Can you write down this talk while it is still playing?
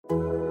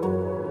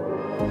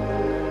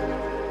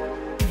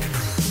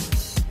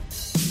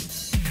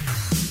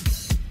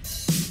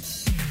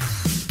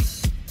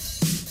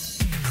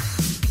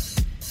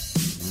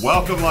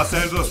Welcome, Los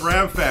Angeles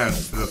Rams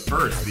fans, to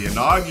the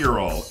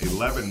inaugural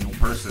 11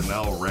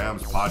 Personnel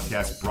Rams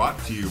podcast brought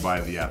to you by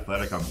The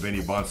Athletic. I'm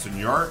Vinny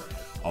Bonsignor,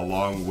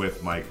 along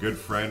with my good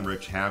friend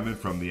Rich Hammond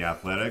from The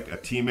Athletic, a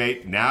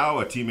teammate now,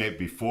 a teammate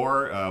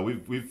before.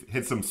 We've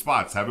hit some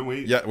spots, haven't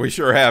we? Yeah, we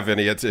sure have,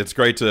 Vinny. It's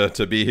great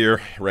to be here.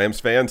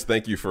 Rams fans,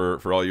 thank you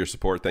for all your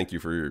support. Thank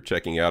you for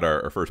checking out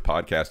our first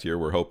podcast here.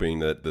 We're hoping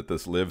that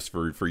this lives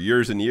for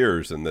years and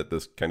years, and that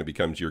this kind of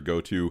becomes your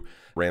go-to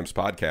Rams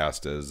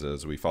podcast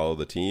as we follow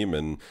the team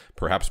and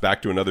perhaps back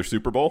to another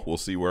Super Bowl. We'll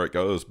see where it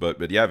goes.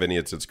 But yeah, Vinny,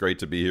 it's great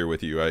to be here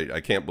with you. I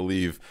can't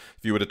believe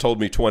if you would have told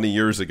me 20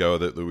 years ago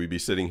that we'd be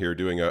sitting here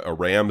doing a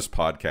Rams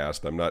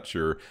podcast, I'm not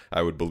sure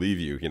I would believe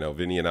you. You know,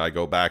 Vinny and I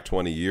go back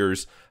 20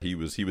 years. He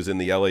was in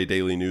the LA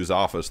Daily News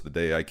office the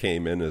day I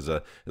came in as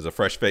a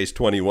fresh-faced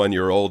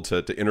 21-year-old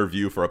to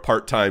interview for a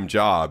part-time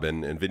job.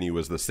 And Vinny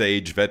was the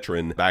sage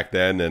veteran back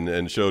then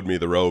and showed me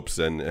the ropes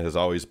and has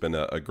always been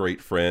a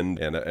great friend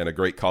and a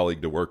great colleague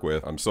to work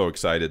with. I'm so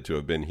excited to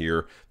have been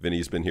here.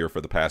 Vinny's been here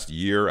for the past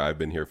year. I've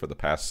been here for the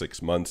past 6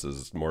 months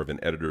as more of an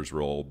editor's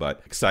role,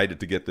 but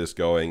excited to get this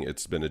going.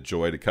 It's been a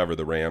joy to cover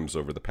the Rams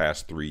over the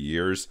past 3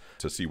 years,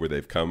 to see where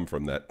they've come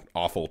from that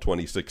awful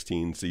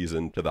 2016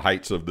 season to the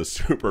heights of the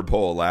Super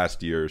Bowl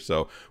last year.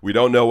 So we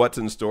don't know what's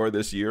in store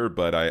this year,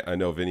 but I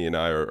know Vinny and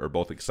I are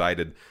both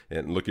excited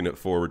and looking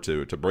forward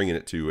to bringing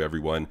it to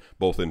everyone,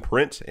 both in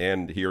print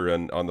and here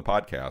on the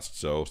podcast.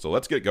 So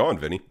let's get going,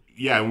 Vinny.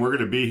 Yeah, and we're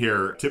going to be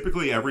here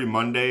typically every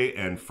Monday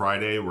and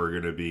Friday. We're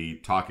going to be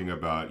talking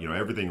about,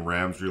 everything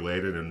Rams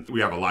related. And we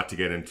have a lot to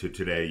get into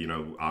today.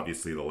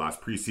 Obviously the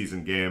last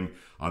preseason game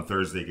on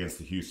Thursday against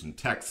the Houston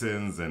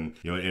Texans. And,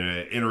 in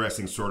an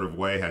interesting sort of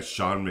way, has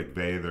Sean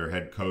McVay, their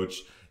head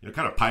coach,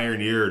 kind of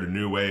pioneered a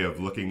new way of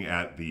looking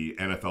at the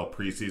NFL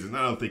preseason.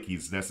 I don't think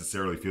he's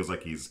necessarily feels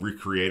like he's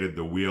recreated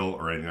the wheel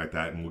or anything like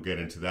that, and we'll get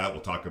into that.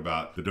 We'll talk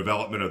about the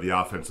development of the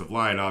offensive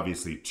line.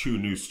 Obviously, 2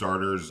 new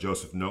starters,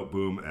 Joseph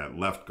Noteboom at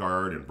left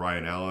guard and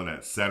Brian Allen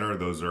at center.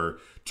 Those are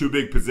 2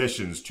 big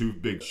positions, 2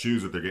 big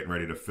shoes that they're getting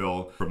ready to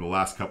fill from the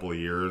last couple of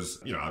years.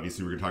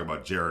 Obviously, we're going to talk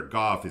about Jared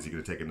Goff. Is he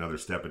going to take another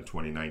step in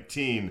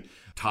 2019?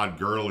 Todd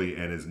Gurley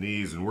and his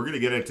knees, and we're going to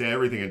get into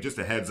everything. And just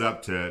a heads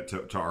up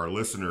to our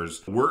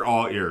listeners, we're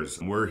all ears.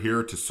 We're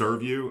here to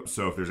serve you.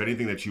 So if there's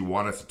anything that you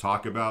want us to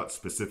talk about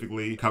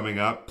specifically coming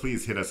up,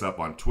 please hit us up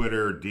on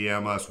Twitter,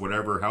 DM us,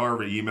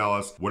 however, email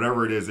us,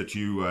 whatever it is that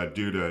you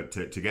do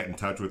to get in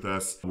touch with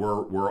us.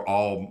 We're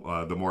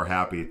all the more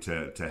happy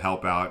to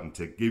help out and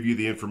to give you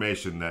the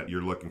information that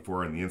you're looking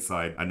for and the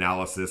inside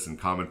analysis and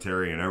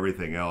commentary and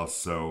everything else.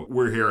 So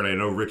we're here, and I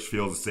know Rich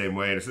feels the same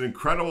way. And it's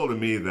incredible to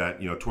me that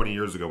 20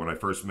 years ago when I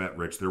first met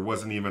Rich, there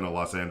wasn't even a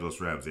Los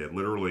Angeles Rams. They had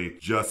literally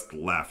just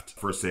left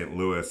for St.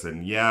 Louis.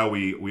 And yeah,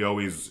 we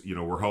always,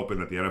 we're hoping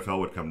that the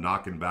NFL would come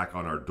knocking back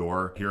on our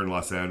door here in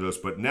Los Angeles,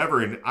 but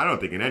never I don't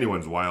think in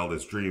anyone's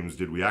wildest dreams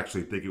did we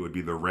actually think it would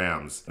be the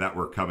Rams that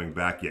were coming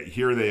back. Yet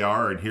here they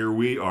are, and here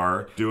we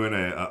are doing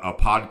a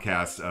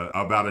podcast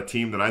about a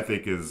team that I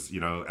think is,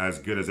 as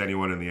good as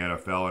anyone in the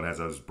NFL and has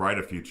as bright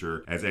a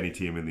future as any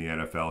team in the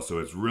NFL. So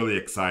it's really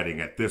exciting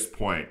at this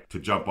point to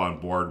jump on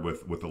board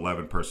with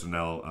 11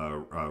 Personnel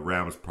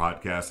Rams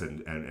podcast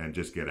and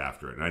just get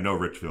after it. And I know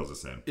Rich feels the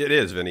same. It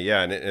is, Vinny.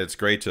 Yeah, and it's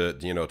great to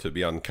to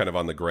be on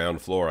the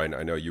ground floor.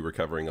 I know you were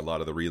covering a lot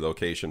of the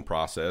relocation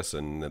process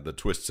and the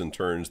twists and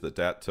turns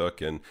that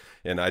took, and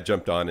I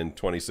jumped on in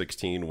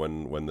 2016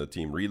 when the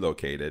team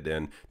relocated,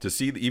 and to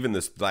see even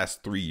this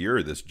last 3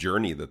 year, this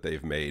journey that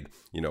they've made,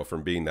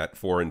 from being that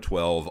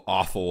 4-12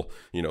 awful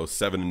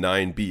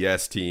 7-9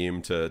 BS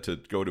team to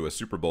go to a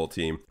Super Bowl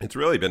team. It's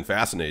really been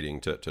fascinating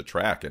to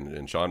track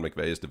and Sean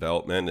McVay's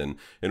development,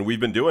 and we've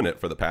been doing it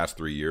for the past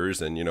 3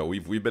 years. And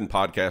we've been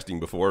podcasting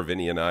before.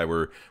 Vinny and I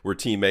were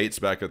teammates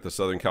back at the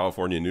Southern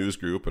California News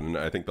Group, and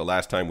I think the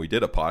last time we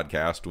did a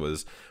podcast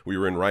was we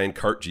were in Ryan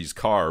Cartgee's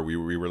car. We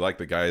were like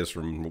the guys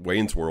from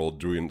Wayne's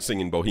World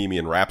singing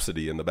Bohemian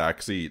Rhapsody in the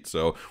back seat.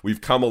 So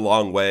we've come a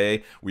long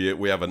way.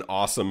 We have an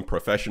awesome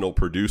professional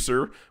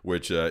producer,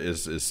 which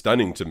is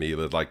stunning to me.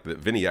 That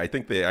Vinny, I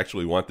think they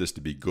actually want this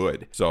to be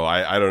good. So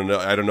I don't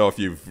know if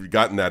you've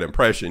gotten that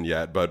impression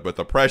yet, but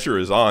the pressure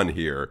is on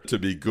here to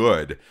be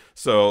good.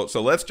 So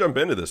let's jump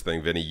into this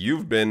thing, Vinny.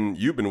 You've been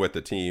with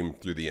the team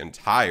through the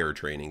entire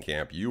training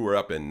camp. You were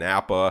up in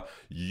Napa.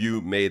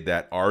 You made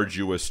that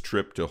arduous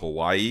trip to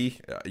Hawaii.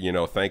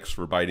 Thanks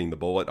for biting the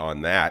bullet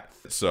on that.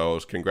 So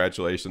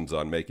congratulations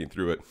on making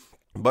through it.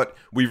 But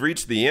we've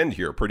reached the end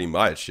here pretty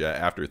much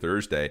after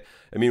Thursday.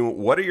 I mean,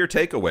 what are your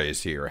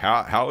takeaways here?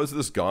 How has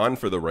this gone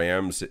for the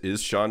Rams?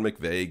 Is Sean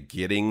McVay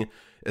getting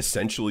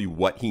essentially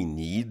what he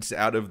needs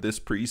out of this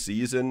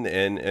preseason?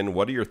 And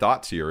what are your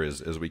thoughts here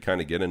as we kind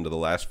of get into the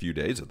last few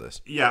days of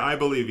this? Yeah, I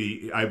believe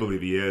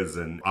he is,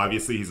 and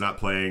obviously he's not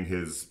playing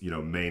his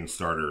main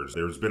starters.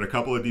 There's been a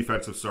couple of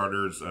defensive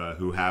starters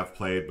who have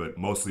played, but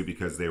mostly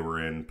because they were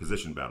in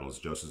position battles.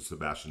 Joseph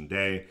Sebastian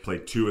Day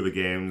played 2 of the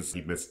games. He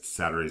missed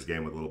Saturday's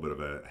game with a little bit of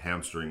a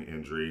hamstring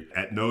injury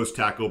at nose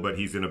tackle, but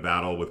he's in a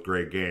battle with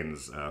Greg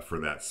Gaines for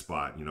that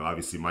spot.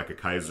 Obviously Micah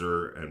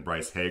Kaiser and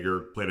Bryce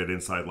Hager played at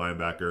inside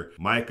linebacker.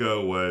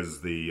 Micah was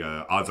the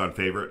odds-on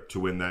favorite to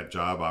win that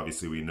job.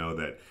 Obviously, we know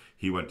that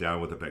he went down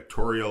with a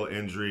pectoral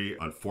injury.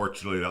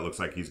 Unfortunately, that looks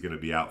like he's going to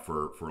be out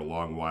for a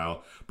long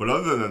while. But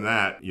other than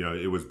that,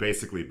 it was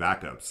basically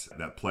backups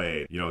that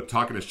played.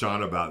 Talking to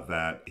Sean about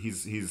that,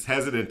 he's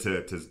hesitant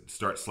to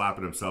start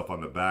slapping himself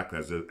on the back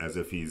as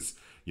if he's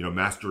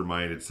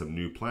masterminded some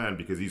new plan,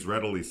 because he's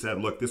readily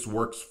said, look, this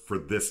works for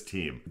this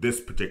team,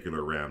 this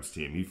particular Rams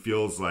team. He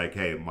feels like,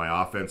 hey,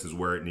 my offense is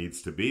where it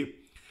needs to be.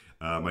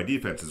 My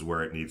defense is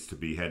where it needs to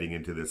be heading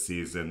into this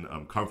season.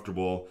 I'm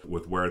comfortable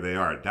with where they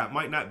are. That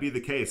might not be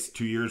the case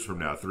 2 years from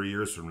now, 3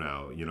 years from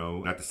now.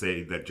 Not to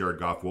say that Jared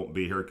Goff won't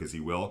be here, because he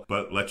will.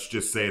 But let's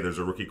just say there's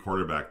a rookie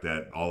quarterback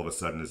that all of a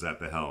sudden is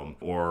at the helm,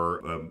 or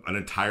an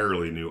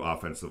entirely new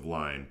offensive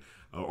line,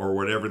 or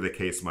whatever the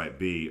case might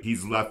be.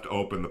 He's left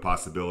open the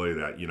possibility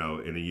that,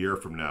 in a year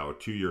from now,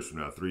 2 years from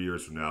now, 3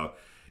 years from now,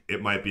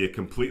 it might be a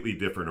completely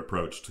different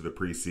approach to the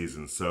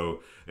preseason.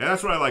 So, and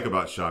that's what I like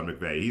about Sean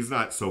McVay. He's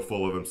not so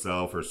full of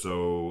himself or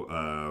so,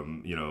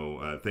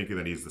 thinking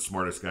that he's the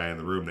smartest guy in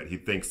the room, that he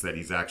thinks that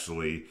he's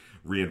actually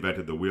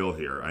reinvented the wheel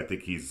here. I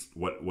think he's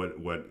what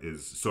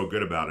is so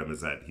good about him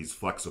is that he's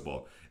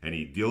flexible, and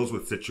he deals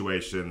with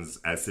situations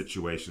as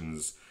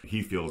situations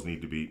he feels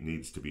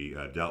needs to be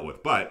dealt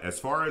with. But as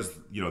far as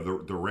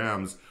the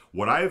Rams,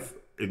 what I've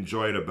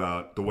enjoyed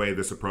about the way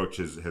this approach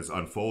has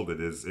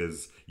unfolded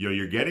is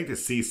you're getting to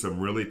see some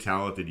really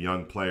talented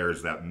young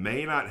players that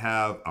may not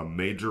have a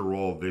major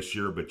role this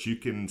year, but you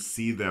can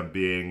see them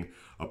being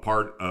a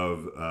part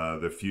of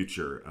the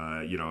future.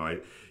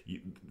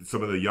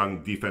 Some of the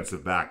young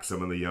defensive backs,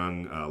 some of the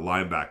young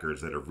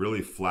linebackers that have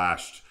really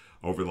flashed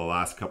over the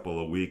last couple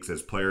of weeks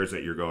as players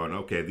that you're going,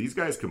 okay, these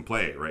guys can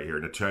play right here.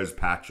 Natchez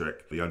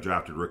Patrick, the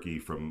undrafted rookie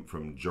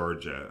from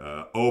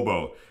Georgia.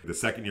 Obo, the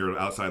second-year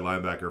outside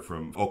linebacker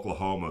from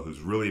Oklahoma,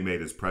 who's really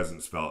made his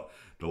presence felt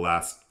the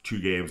last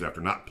 2 games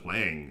after not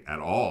playing at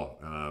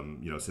all,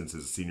 since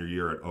his senior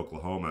year at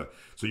Oklahoma.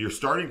 So you're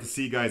starting to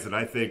see guys that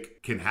I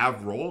think can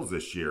have roles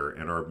this year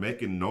and are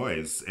making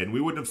noise. And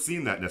we wouldn't have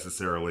seen that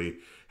necessarily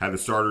had the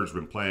starters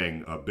been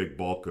playing a big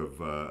bulk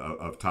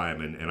of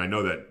time. And I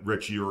know that,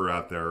 Rich, you were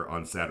out there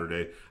on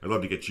Saturday. I'd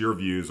love to get your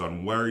views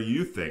on where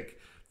you think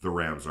the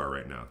Rams are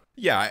right now.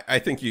 Yeah, I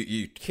think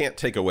you can't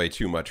take away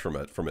too much from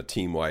a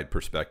team-wide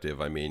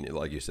perspective. I mean,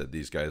 like you said,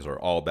 these guys are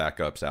all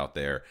backups out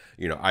there.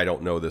 I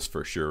don't know this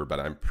for sure, but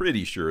I'm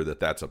pretty sure that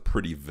that's a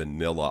pretty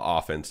vanilla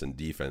offense and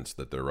defense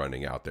that they're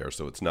running out there.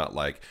 So it's not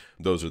like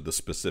those are the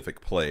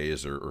specific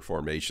plays or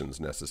formations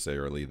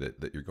necessarily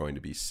that you're going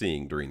to be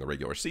seeing during the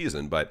regular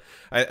season. But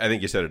I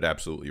think you said it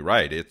absolutely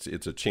right.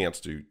 It's a chance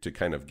to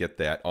kind of get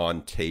that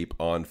on tape,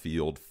 on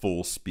field,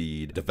 full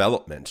speed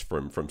development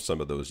from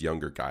some of those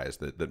younger guys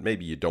that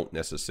maybe you don't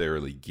necessarily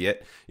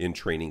get in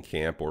training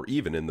camp or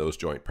even in those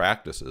joint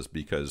practices,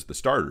 because the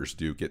starters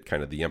do get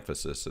kind of the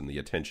emphasis and the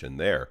attention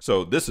there.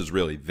 So this is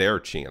really their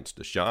chance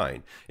to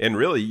shine. And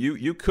really,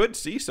 you could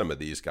see some of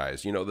these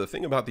guys. The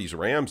thing about these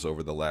Rams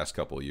over the last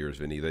couple of years,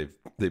 Vinny,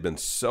 they've been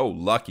so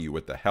lucky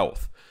with the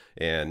health.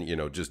 And,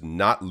 just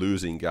not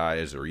losing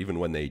guys, or even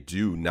when they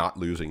do, not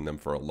losing them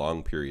for a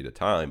long period of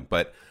time.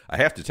 But I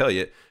have to tell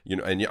you,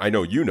 and I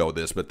know you know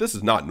this, but this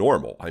is not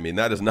normal. I mean,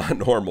 that is not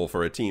normal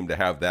for a team to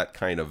have that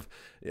kind of,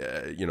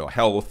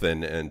 health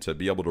and to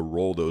be able to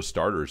roll those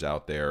starters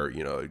out there,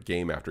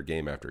 game after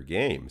game after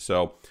game.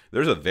 So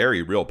there's a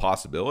very real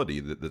possibility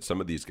that some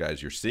of these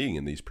guys you're seeing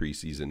in these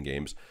preseason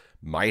games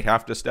might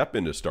have to step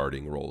into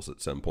starting roles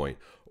at some point.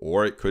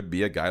 Or it could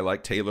be a guy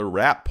like Taylor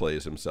Rapp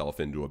plays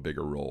himself into a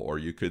bigger role. Or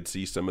you could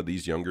see some of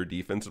these younger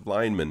defensive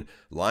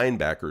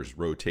linebackers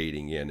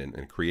rotating in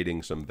and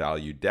creating some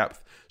value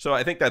depth. So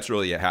I think that's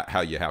really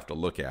how you have to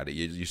look at it.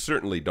 You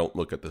certainly don't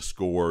look at the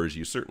scores.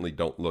 You certainly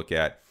don't look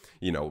at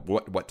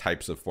what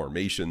types of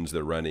formations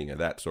they're running and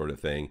that sort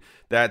of thing.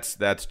 That's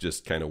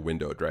just kind of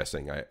window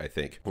dressing, I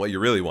think. What you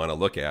really want to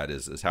look at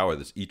is how are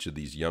each of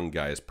these young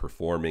guys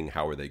performing?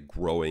 How are they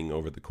growing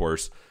over the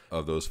course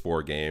of those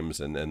 4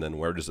 games, and then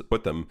where does it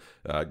put them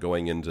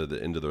going into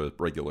the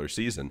regular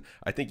season?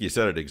 I think you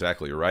said it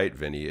exactly right,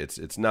 Vinny. This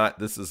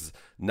is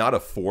not a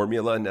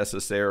formula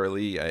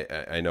necessarily.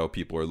 I know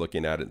people are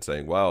looking at it and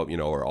saying, well,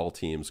 are all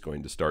teams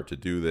going to start to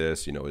do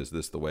this? Is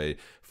this the way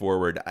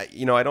forward? I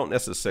don't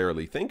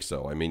necessarily think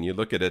so. I mean, you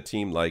look at a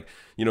team like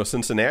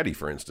Cincinnati,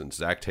 for instance.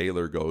 Zach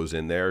Taylor goes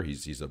in there.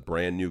 He's a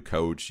brand new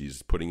coach.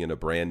 He's putting in a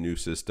brand new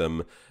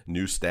system,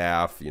 new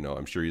staff.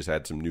 I'm sure he's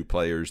had some new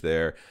players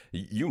there.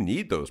 You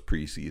need those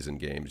preseason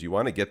games. You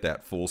want to get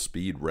that full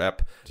speed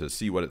rep to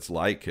see what it's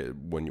like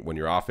when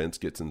your offense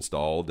gets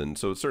installed. And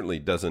so it certainly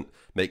doesn't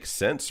make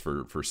sense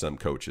for some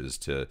coaches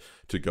to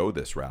go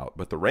this route.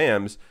 But the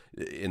Rams,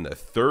 in the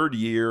 3rd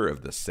year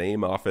of the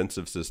same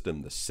offensive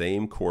system, the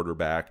same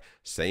quarterback,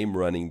 same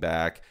running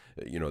back,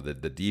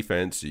 the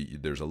defense,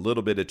 there's a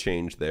little bit of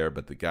change there,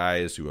 but the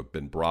guys who have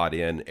been brought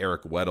in,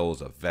 Eric Weddle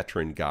is a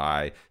veteran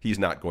guy. He's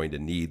not going to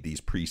need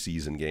these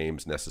preseason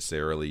games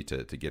necessarily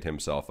to get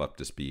himself up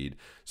to speed.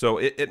 So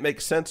it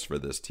makes sense for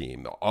this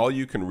team. All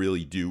you can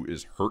really do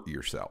is hurt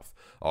yourself.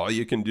 All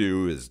you can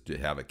do is to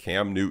have a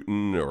Cam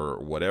Newton or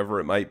whatever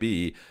it might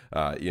be,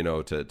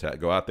 to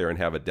go out there and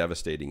have a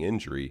devastating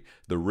injury.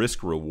 The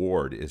risk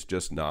reward is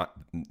just not,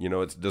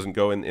 it doesn't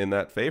go in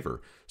that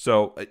favor.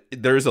 So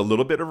there's a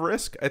little bit of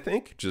risk, I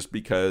think, just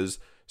because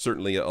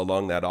certainly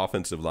along that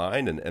offensive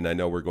line, and I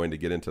know we're going to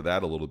get into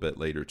that a little bit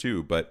later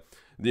too, but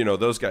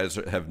those guys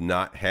have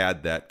not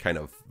had that kind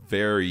of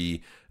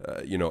very,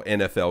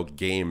 NFL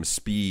game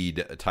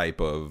speed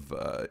type of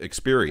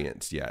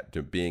experience yet,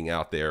 to being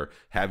out there,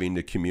 having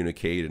to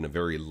communicate in a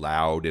very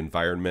loud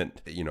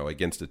environment,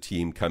 against a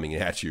team coming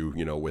at you,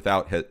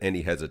 without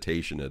any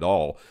hesitation at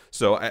all.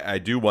 So I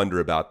do wonder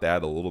about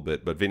that a little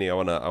bit. But Vinny, I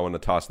want to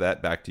toss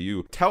that back to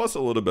you. Tell us a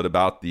little bit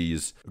about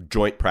these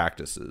joint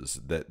practices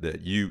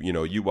that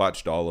you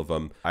watched all of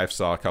them. I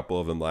saw a couple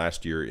of them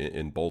last year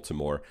in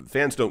Baltimore.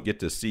 Fans don't get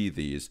to see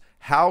these.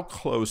 How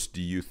close do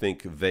you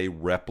think they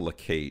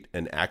replicate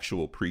an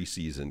actual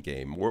preseason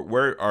game?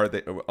 Where are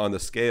they on the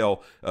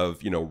scale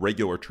of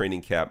regular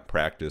training camp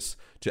practice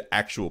to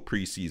actual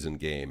preseason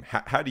game?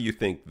 How do you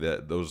think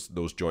that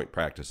those joint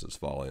practices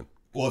fall in?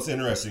 Well, it's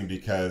interesting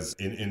because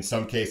in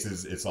some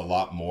cases it's a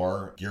lot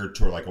more geared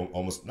toward like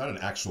almost not an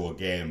actual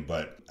game,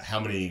 but how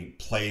many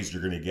plays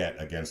you're going to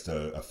get against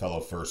a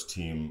fellow first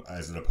team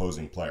as an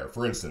opposing player.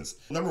 For instance,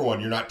 number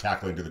one, you're not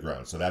tackling to the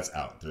ground, so that's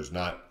out.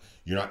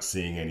 You're not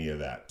seeing any of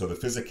that. So the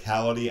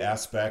physicality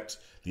aspect,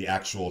 the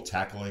actual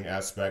tackling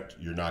aspect,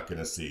 you're not going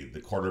to see.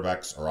 The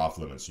quarterbacks are off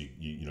limits.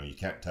 You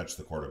can't touch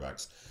the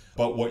quarterbacks.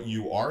 But what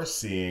you are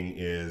seeing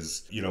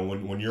is,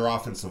 when your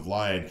offensive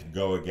line can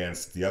go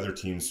against the other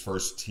team's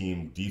first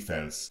team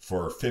defense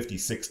for 50,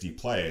 60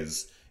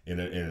 plays in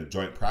a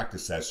joint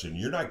practice session,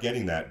 you're not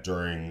getting that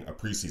during a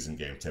preseason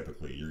game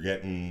typically. You're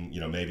getting,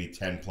 maybe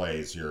 10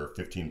 plays here,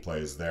 15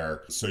 plays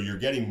there. So you're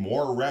getting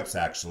more reps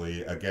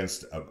actually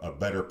against a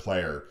better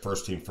player,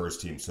 first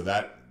team. So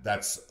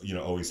that's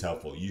always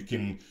helpful. You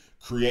can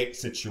create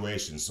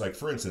situations. Like,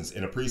 for instance,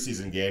 in a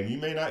preseason game, you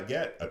may not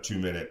get a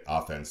 2-minute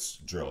offense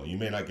drill. You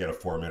may not get a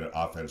 4-minute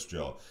offense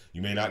drill.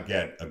 You may not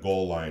get a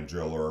goal line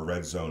drill or a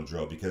red zone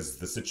drill because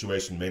the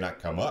situation may not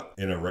come up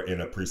in a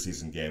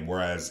preseason game.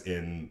 Whereas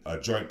in a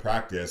joint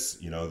practice,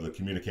 the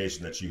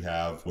communication that you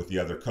have with the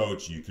other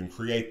coach, you can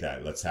create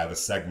that. Let's have a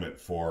segment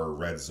for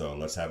red zone.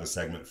 Let's have a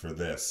segment for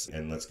this.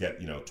 And let's get,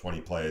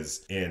 20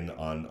 plays in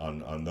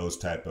on those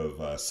type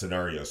of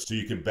scenarios. So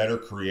you can better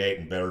create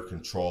and better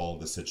control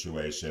the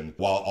situation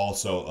while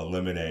also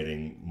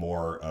eliminating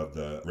more of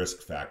the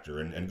risk factor.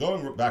 And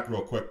going back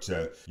real quick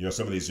to,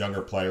 some of these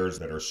younger players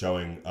that are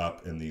showing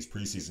up in these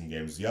preseason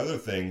games. The other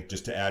thing,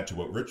 just to add to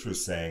what Rich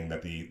was saying,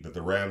 that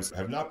the Rams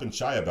have not been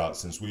shy about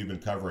since we've been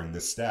covering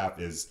this staff,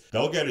 is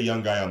they'll get a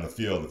young guy on the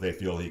field if they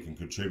feel he can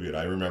contribute.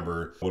 I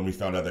remember when we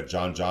found out that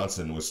John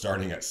Johnson was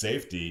starting at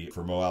safety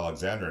for Mo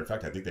Alexander. In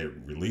fact, I think they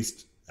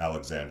released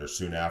Alexander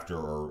soon after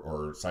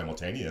or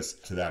simultaneous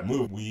to that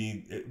move.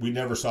 We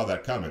never saw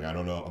that coming. I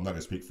don't know. I'm not going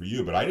to speak for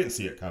you, but I didn't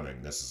see it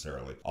coming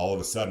necessarily. All of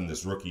a sudden,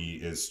 this rookie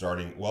is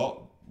starting.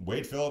 Well,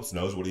 Wade Phillips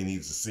knows what he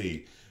needs to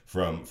see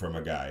from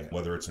a guy,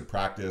 whether it's in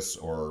practice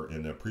or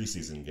in a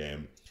preseason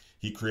game.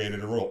 He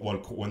created a role.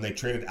 When they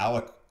traded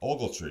Alec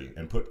Ogletree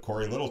and put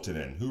Corey Littleton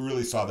in, who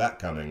really saw that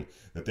coming,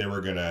 that they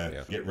were going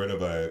to get rid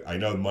of I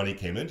know money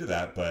came into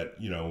that, but,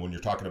 when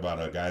you're talking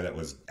about a guy that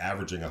was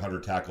averaging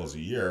 100 tackles a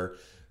year,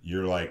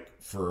 you're like,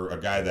 for a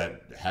guy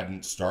that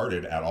hadn't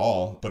started at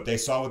all, but they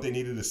saw what they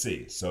needed to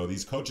see. So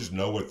these coaches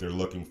know what they're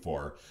looking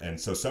for. And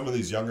so some of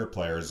these younger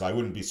players, I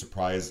wouldn't be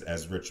surprised,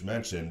 as Rich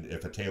mentioned,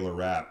 if a Taylor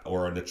Rapp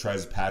or a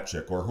Natrez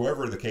Patrick or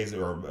whoever the case,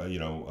 or,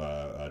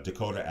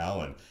 Dakota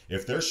Allen,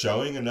 if they're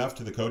showing enough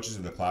to the coaches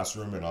in the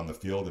classroom and on the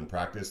field in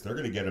practice, they're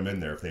going to get them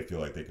in there if they feel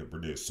like they could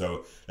produce.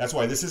 So that's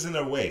why this isn't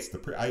a waste.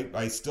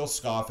 I still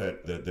scoff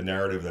at the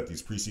narrative that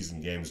these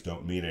preseason games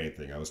don't mean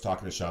anything. I was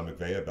talking to Sean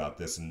McVay about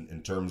this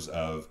in terms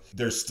of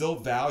there's still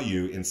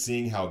value in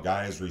seeing how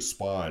guys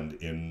respond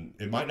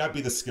it might not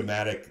be the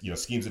schematic,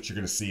 schemes that you're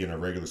going to see in a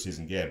regular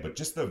season game, but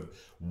just the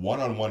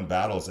one-on-one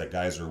battles that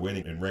guys are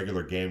winning in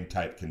regular game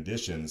type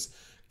conditions.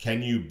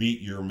 Can you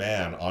beat your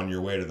man on your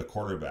way to the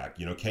quarterback?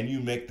 Can you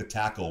make the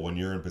tackle when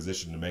you're in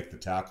position to make the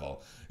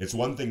tackle? It's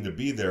one thing to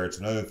be there. It's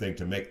another thing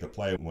to make the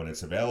play when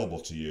it's available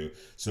to you.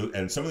 So,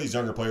 and some of these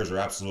younger players are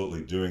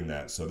absolutely doing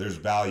that. So there's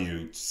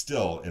value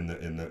still in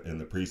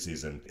the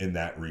preseason in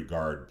that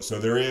regard. So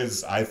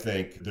I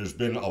think there's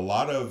been a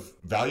lot of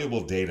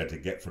valuable data to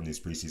get from these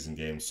preseason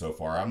games so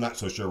far. I'm not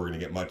so sure we're going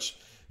to get much,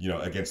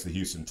 against the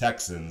Houston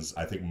Texans.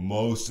 I think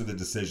most of the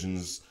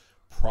decisions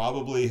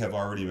probably have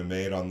already been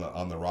made on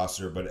the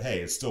roster, but hey,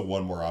 it's still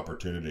one more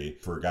opportunity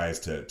for guys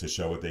to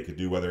show what they could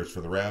do, whether it's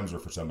for the Rams or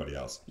for somebody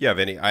else. Yeah,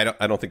 Vinny, I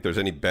don't think there's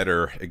any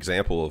better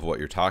example of what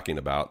you're talking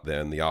about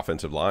than the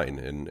offensive line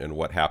and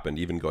what happened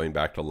even going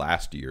back to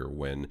last year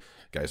when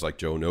guys like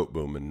Joe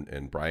Noteboom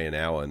and Brian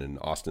Allen and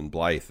Austin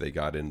Blythe, they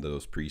got into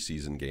those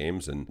preseason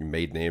games and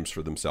made names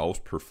for themselves,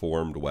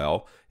 performed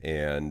well,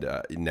 and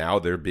now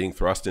they're being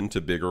thrust into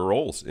bigger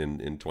roles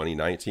in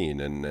 2019,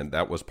 and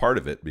that was part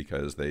of it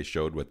because they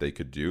showed what they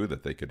could do,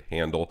 that they could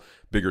handle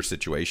bigger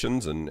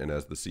situations, and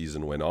as the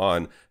season went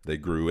on, they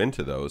grew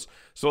into those.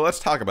 So let's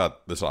talk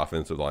about this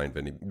offensive line,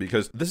 Vinny,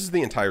 because this is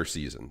the entire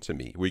season to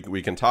me.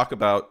 We can talk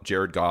about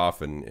Jared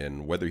Goff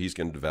and whether he's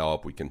going to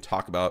develop. We can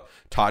talk about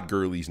Todd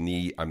Gurley's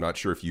knee. I'm not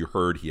sure if you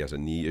heard he has a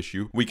knee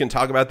issue. We can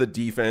talk about the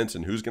defense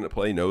and who's going to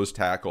play nose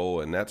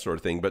tackle and that sort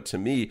of thing. But to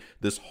me,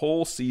 this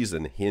whole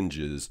season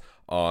hinges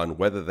on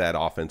whether that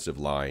offensive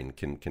line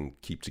can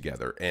keep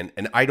together. And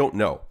I don't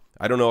know.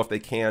 I don't know if they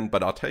can,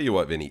 but I'll tell you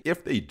what, Vinny,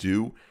 if they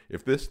do,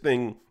 if this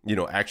thing,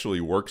 actually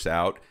works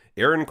out,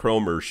 Aaron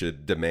Kromer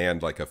should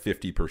demand like a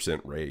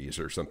 50% raise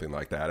or something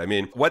like that. I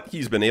mean, what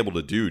he's been able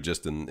to do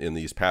just in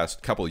these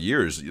past couple of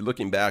years,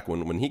 looking back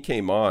when he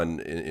came on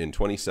in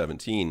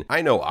 2017,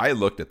 I know I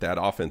looked at that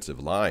offensive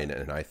line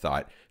and I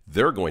thought,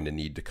 they're going to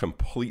need to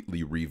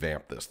completely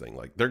revamp this thing.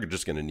 Like, they're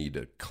just going to need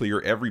to clear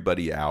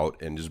everybody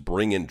out and just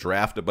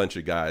draft a bunch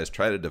of guys,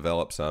 try to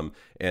develop some.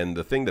 And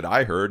the thing that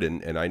I heard,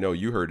 and I know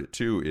you heard it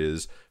too,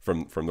 is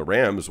from the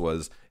Rams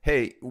was,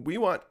 hey, we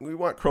want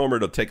Kromer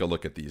to take a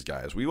look at these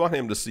guys. We want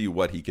him to see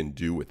what he can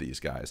do with these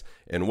guys.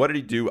 And what did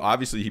he do?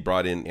 Obviously, he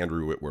brought in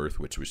Andrew Whitworth,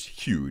 which was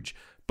huge.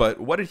 But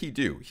what did he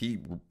do? He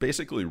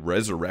basically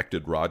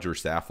resurrected Roger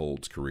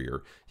Saffold's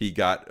career. He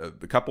got a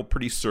couple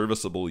pretty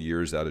serviceable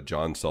years out of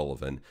John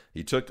Sullivan.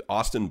 He took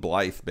Austin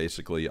Blythe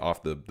basically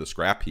off the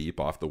scrap heap,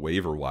 off the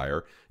waiver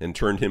wire, and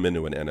turned him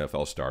into an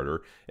NFL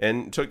starter,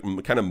 and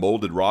kind of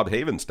molded Rob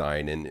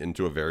Havenstein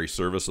into a very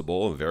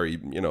serviceable,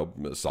 very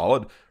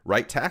solid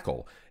right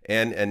tackle.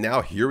 And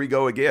now here we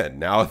go again.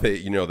 Now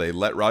they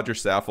let Roger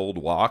Saffold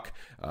walk.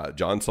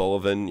 John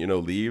Sullivan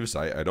leaves.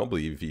 I don't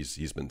believe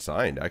he's been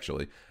signed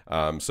actually.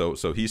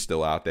 So he's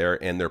still out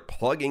there, and they're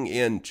plugging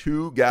in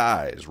two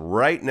guys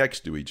right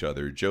next to each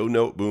other, Joe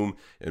Noteboom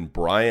and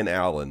Brian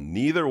Allen.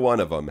 Neither one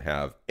of them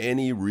have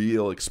any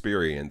real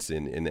experience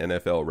in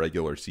NFL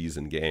regular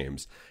season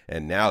games,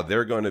 and now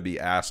they're going to be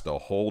asked to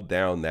hold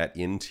down that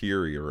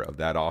interior of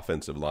that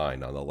offensive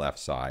line on the left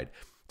side.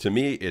 To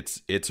me,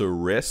 it's a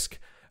risk,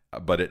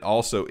 but it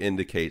also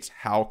indicates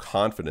how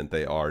confident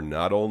they are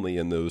not only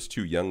in those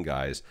two young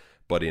guys,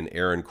 but in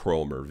Aaron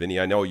Kromer. Vinny,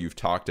 I know you've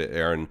talked to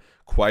Aaron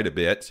quite a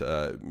bit,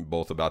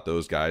 both about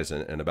those guys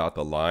and about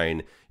the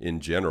line in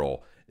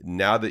general.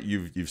 Now that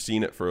you've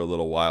seen it for a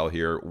little while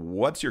here,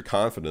 what's your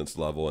confidence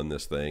level in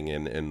this thing,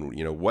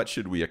 and what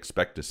should we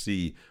expect to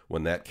see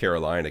when that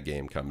Carolina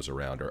game comes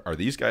around? Are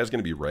these guys going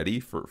to be ready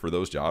for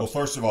those jobs?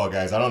 Well, first of all,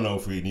 guys, I don't know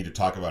if we need to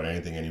talk about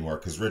anything anymore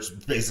because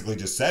Rich basically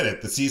just said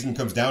it. The season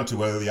comes down to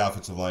whether the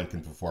offensive line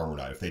can perform or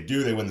not. If they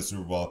do, they win the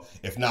Super Bowl.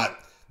 If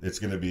not, it's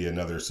going to be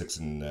another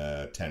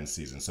 6-10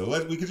 season.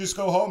 So we could just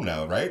go home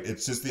now, right?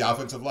 It's just the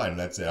offensive line.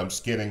 That's it. I'm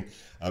just kidding.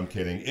 I'm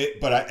kidding.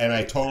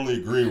 I totally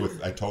agree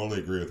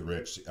with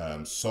Rich.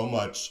 So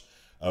much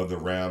of the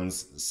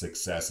Rams'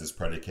 success is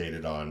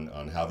predicated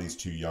on how these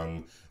two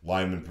young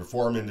linemen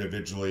perform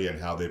individually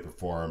and how they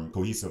perform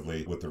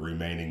cohesively with the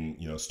remaining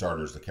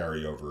starters, the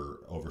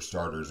carryover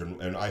starters.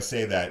 And I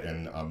say that,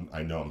 and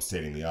I know I'm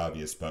stating the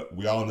obvious, but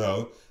we all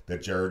know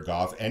that Jared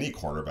Goff, any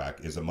quarterback,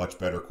 is a much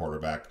better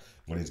quarterback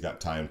when he's got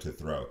time to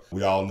throw.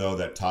 We all know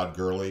that Todd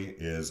Gurley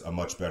is a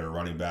much better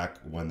running back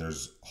when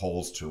there's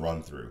holes to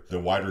run through. The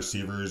wide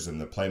receivers and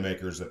the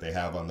playmakers that they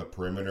have on the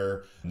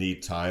perimeter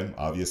need time,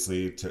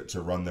 obviously,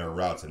 to run their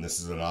routes. And this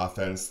is an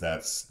offense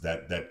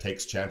that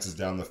takes chances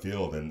down the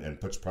field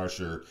and puts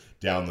pressure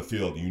down the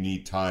field. You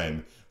need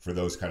time for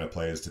those kind of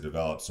plays to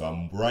develop. So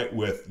I'm right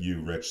with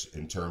you, Rich,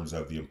 in terms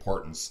of the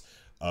importance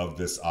of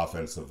this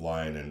offensive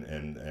line.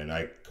 And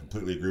I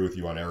completely agree with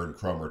you on Aaron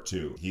Kromer,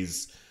 too.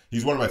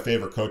 He's one of my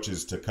favorite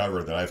coaches to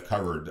cover that I've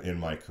covered in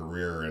my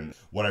career. And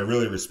what I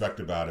really respect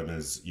about him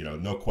is,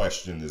 no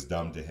question is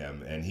dumb to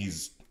him. And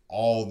he's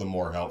all the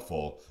more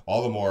helpful,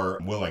 all the more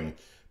willing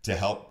to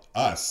help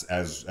us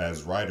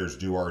as writers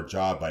do our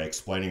job by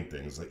explaining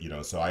things.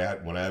 So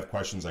when I have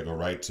questions, I go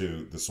right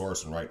to the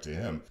source and right to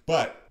him.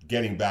 But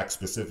getting back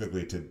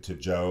specifically to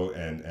Joe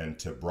and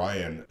to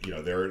Brian,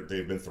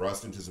 they've been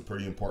thrust into some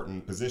pretty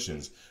important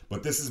positions.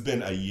 But this has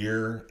been a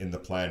year in the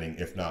planning,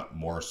 if not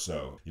more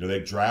so. They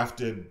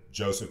drafted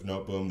Joseph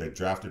Noteboom. They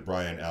drafted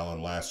Brian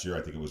Allen last year.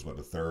 I think it was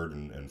the third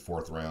and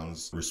fourth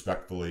rounds,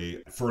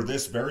 respectfully, for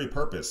this very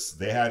purpose.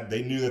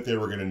 They knew that they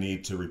were going to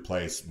need to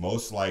replace,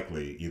 most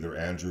likely, either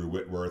Andrew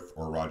Whitworth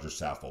or Roger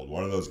Saffold.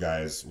 One of those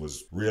guys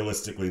was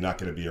realistically not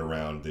going to be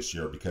around this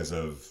year because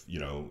of,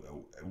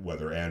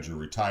 whether Andrew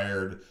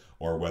retired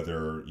or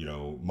whether,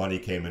 money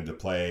came into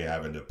play,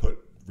 having to put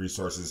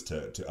resources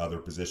to other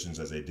positions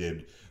as they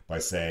did by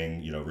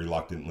saying,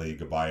 reluctantly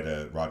goodbye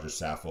to Roger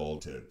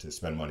Saffold to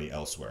spend money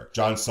elsewhere.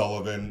 John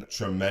Sullivan,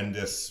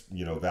 tremendous,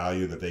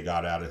 value that they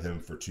got out of him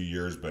for 2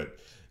 years, but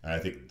I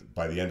think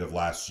by the end of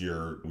last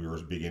year, we were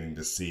beginning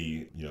to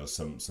see,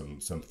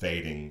 some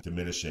fading,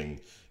 diminishing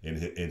in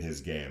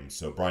his game.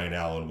 So Brian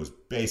Allen was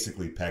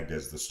basically pegged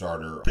as the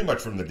starter pretty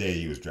much from the day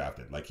he was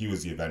drafted. Like, he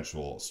was the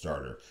eventual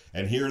starter.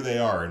 And here they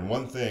are. And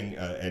one thing,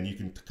 and you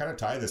can kind of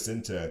tie this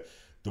into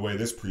the way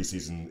this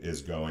preseason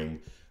is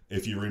going.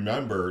 If you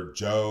remember,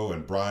 Joe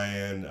and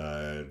Brian,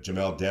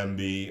 Jamel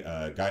Demby,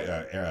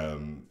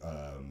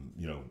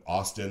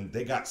 Austin,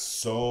 they got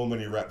so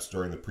many reps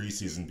during the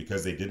preseason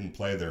because they didn't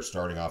play their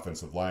starting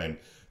offensive line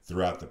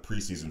throughout the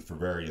preseason for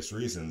various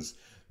reasons.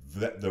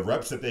 The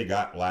reps that they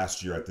got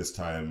last year at this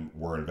time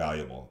were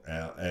invaluable,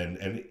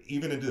 and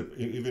even into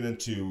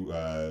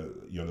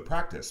the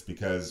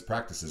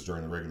practices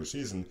during the regular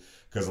season,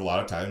 because a lot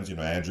of times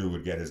Andrew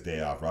would get his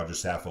day off, Roger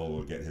Saffold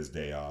would get his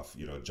day off,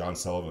 John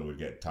Sullivan would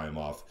get time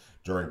off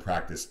during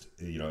practice,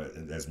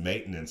 as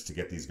maintenance to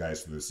get these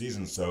guys through the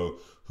season. So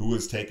who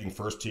was taking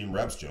first team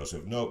reps?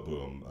 Joseph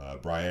Noteboom,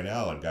 Brian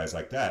Allen, guys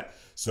like that.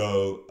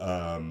 So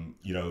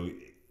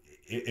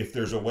if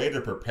there's a way to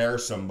prepare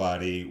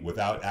somebody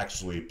without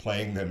actually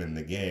playing them in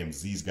the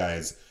games, these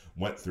guys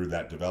went through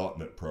that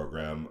development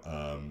program.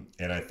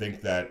 And I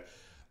think that,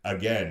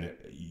 again,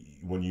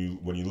 when you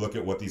look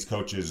at what these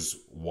coaches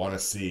want to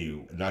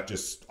see, not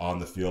just on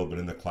the field, but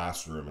in the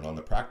classroom and on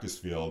the practice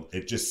field,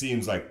 it just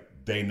seems like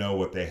they know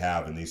what they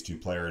have in these two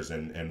players.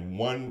 And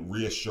one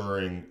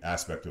reassuring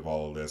aspect of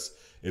all of this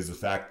is the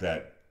fact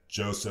that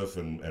Joseph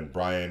and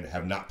Brian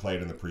have not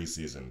played in the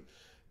preseason.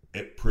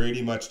 It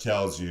pretty much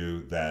tells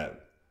you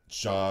that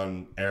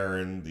Sean,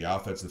 Aaron, the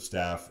offensive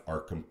staff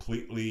are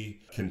completely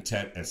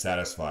content and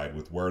satisfied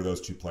with where those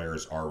two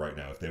players are right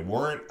now. If they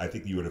weren't, I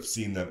think you would have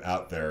seen them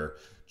out there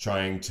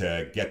trying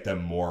to get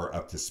them more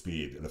up to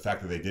speed. The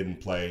fact that they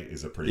didn't play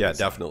is a pretty good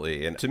sign.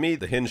 Definitely. And to me,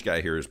 the hinge guy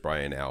here is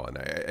Brian Allen.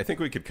 I think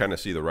we could kind of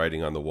see the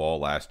writing on the wall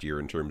last year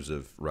in terms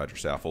of Roger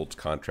Saffold's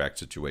contract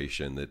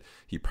situation, that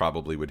he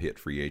probably would hit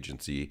free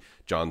agency.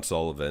 John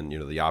Sullivan,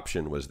 the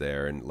option was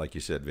there. And like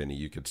you said, Vinny,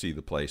 you could see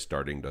the play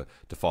starting to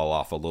fall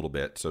off a little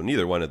bit. So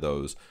neither one of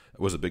those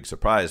was a big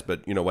surprise.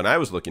 But, when I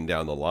was looking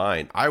down the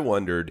line, I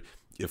wondered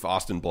if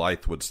Austin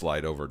Blythe would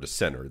slide over to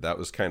center. That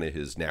was kind of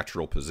his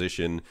natural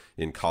position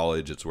in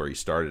college. It's where he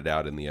started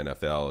out in the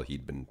NFL.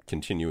 He'd been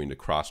continuing to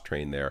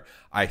cross-train there.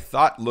 I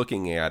thought,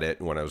 looking at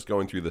it, when I was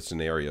going through the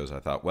scenarios, I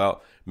thought,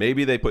 well,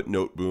 maybe they put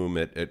Noteboom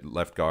at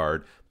left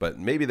guard, but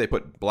maybe they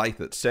put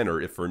Blythe at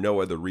center if for no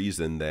other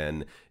reason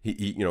than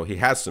he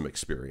has some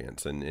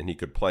experience and he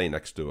could play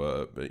next to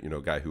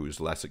a guy who is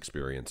less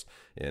experienced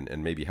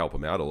and maybe help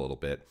him out a little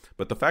bit.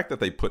 But the fact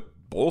that they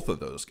put both of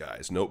those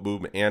guys,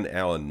 Noteboom and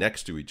Allen,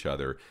 next to each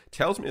other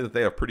tells me that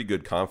they have pretty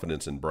good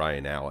confidence in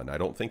Brian Allen. I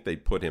don't think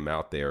they'd put him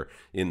out there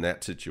in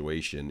that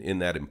situation, in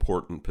that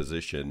important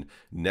position,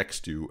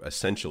 next to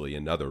essentially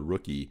another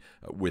rookie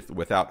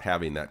without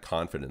having that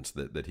confidence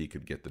that he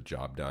could get the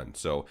job done.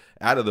 So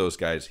out of those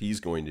guys,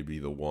 he's going to be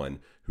the one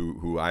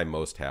who I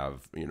most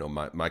have,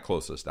 my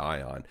closest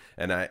eye on.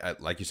 And I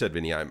like you said,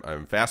 Vinny,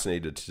 I'm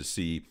fascinated to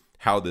see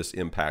how this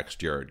impacts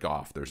Jared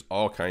Goff. There's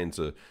all kinds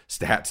of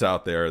stats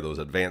out there, those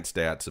advanced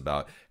stats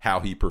about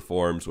how he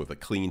performs with a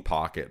clean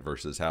pocket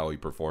versus how he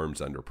performs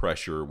under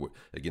pressure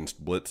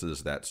against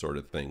blitzes, that sort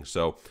of thing.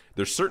 So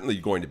there's certainly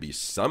going to be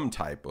some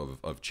type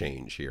of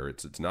change here.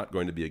 It's not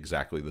going to be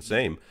exactly the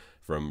same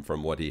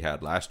from what he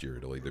had last year.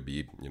 It'll either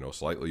be,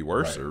 slightly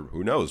worse, right, or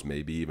who knows,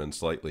 maybe even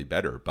slightly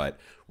better. But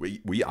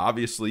we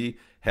obviously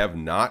have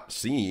not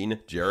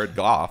seen Jared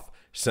Goff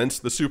since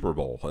the Super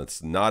Bowl.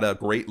 It's not a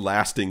great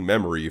lasting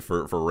memory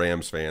for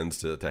Rams fans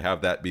to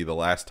have that be the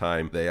last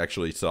time they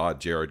actually saw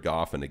Jared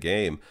Goff in a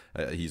game.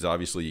 He's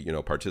obviously,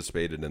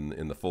 participated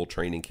in the full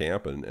training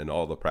camp and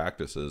all the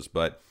practices.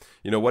 But,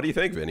 what do you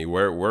think, Vinny?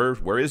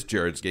 Where is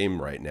Jared's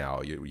game right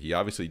now? He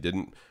obviously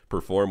didn't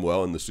perform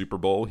well in the Super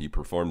Bowl. He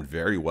performed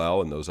very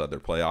well in those other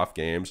playoff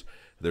games.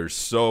 There's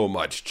so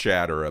much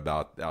chatter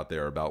out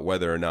there about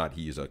whether or not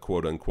he's a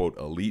quote unquote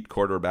elite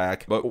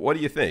quarterback. But what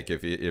do you think?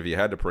 If you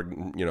had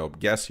to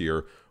guess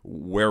here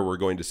where we're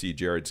going to see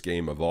Jared's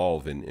game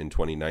evolve in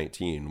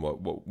 2019,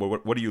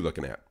 what are you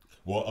looking at?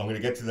 Well, I'm going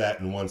to get to that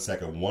in 1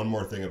 second. One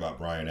more thing about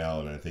Brian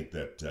Allen, I think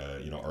that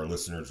our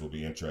listeners will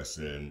be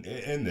interested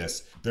in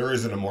this. There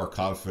isn't a more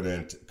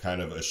confident,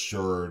 kind of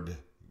assured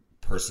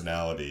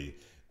personality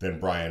than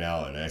Brian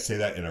Allen. And I say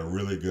that in a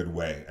really good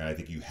way. And I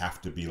think you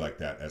have to be like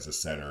that as a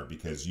center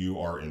because you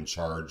are in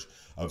charge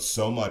of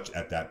so much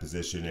at that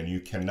position and you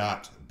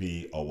cannot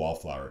be a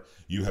wallflower.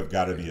 You have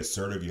got to be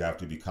assertive. You have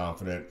to be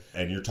confident.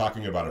 And you're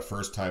talking about a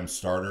first-time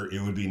starter.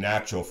 It would be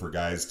natural for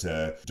guys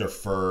to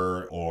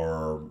defer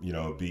or,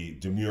 be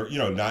demure,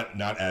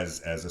 not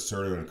as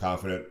assertive and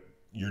confident.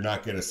 You're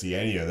not going to see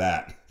any of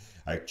that.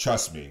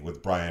 Trust me,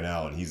 with Brian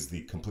Allen, he's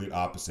the complete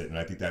opposite, and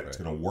I think that's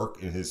going to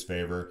work in his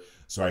favor.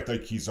 So I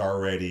think he's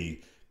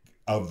already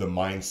of the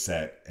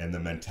mindset and the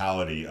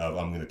mentality of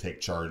I'm going to take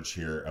charge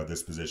here of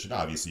this position.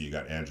 Obviously, you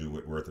got Andrew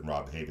Whitworth and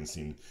Rob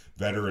Havenstein,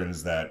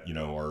 veterans that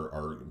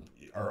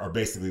are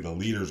basically the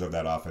leaders of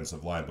that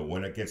offensive line. But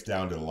when it gets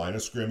down to the line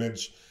of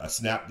scrimmage, a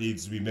snap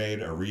needs to be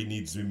made, a read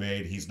needs to be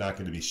made. He's not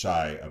going to be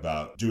shy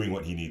about doing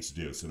what he needs to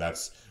do. So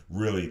that's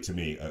really, to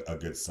me, a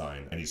good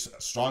sign. And he's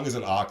strong as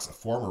an ox, a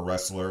former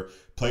wrestler,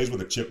 plays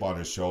with a chip on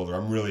his shoulder.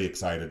 I'm really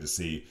excited to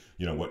see,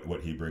 what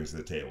he brings to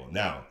the table.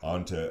 Now,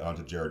 on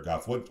to Jared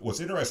Goff.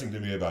 What's interesting to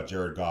me about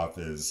Jared Goff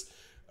is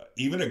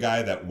even a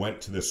guy that went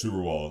to the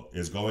Super Bowl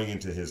is going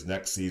into his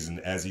next season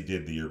as he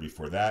did the year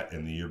before that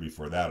and the year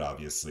before that,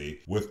 obviously,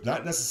 with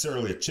not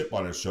necessarily a chip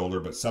on his shoulder,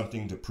 but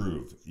something to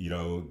prove.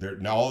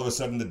 Now all of a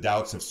sudden the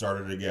doubts have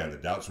started again. The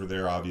doubts were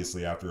there,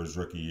 obviously, after his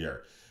rookie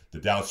year. The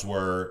doubts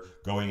were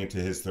going into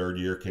his third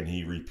year, can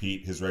he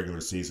repeat his regular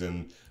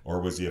season,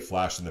 or was he a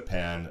flash in the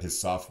pan his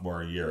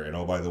sophomore year? And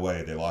oh, by the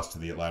way, they lost to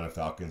the Atlanta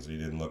Falcons, and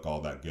he didn't look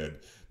all that good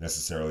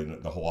necessarily.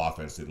 The whole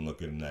offense didn't look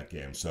good in that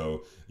game.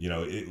 So,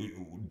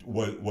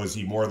 was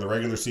he more the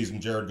regular season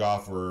Jared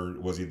Goff, or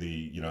was he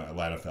the,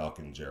 Atlanta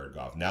Falcon Jared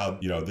Goff? Now,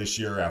 this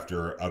year,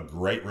 after a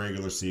great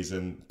regular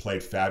season,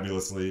 played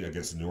fabulously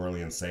against the New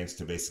Orleans Saints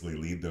to basically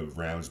lead the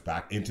Rams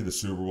back into the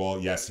Super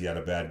Bowl. Yes, he had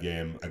a bad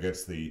game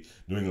against the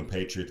New England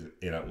Patriots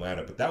in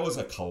Atlanta, but that was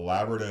a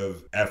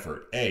collaborative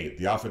effort.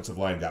 The offensive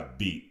line got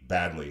beat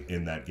badly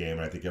in that game,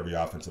 and I think every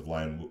offensive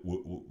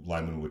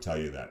lineman would tell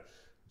you that.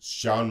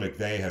 Sean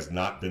McVay has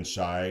not been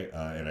shy,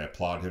 and I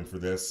applaud him for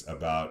this,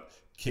 about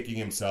kicking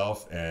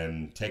himself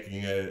and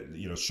taking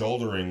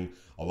shouldering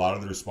a lot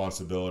of the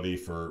responsibility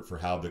for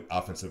how the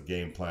offensive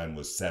game plan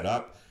was set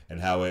up and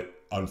how it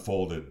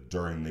unfolded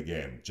during the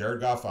game.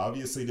 Jared Goff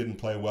obviously didn't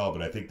play well,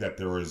 but I think that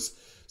there was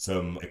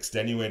some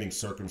extenuating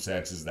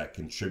circumstances that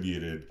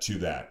contributed to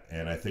that.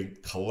 And I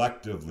think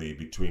collectively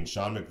between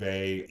Sean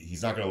McVay,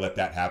 he's not going to let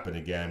that happen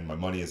again. My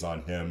money is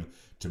on him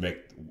to make,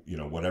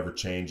 whatever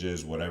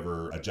changes,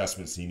 whatever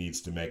adjustments he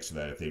needs to make so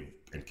that if they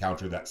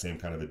encounter that same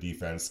kind of a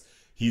defense,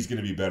 he's going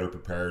to be better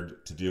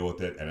prepared to deal with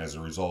it. And as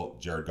a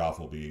result, Jared Goff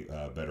will be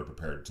better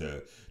prepared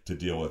to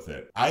deal with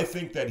it. I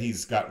think that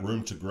he's got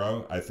room to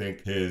grow. I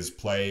think his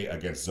play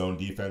against zone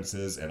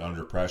defenses and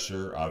under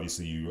pressure,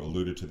 obviously you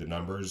alluded to the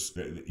numbers,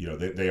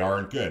 they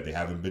aren't good. They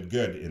haven't been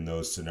good in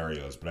those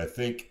scenarios. But I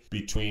think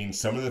between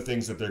some of the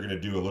things that they're going to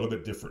do a little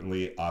bit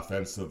differently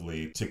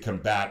offensively to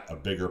combat a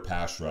bigger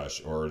pass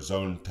rush or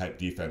zone type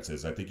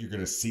defenses, I think you're going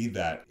to see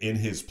that in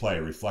his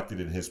play,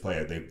 reflected in his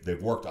play.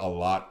 They've worked a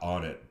lot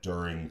on it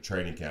during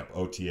training camp,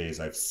 OTAs.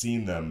 I've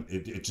seen them.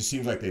 It just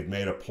seems like they've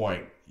made a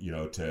point,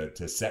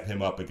 to set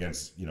him up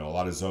against, a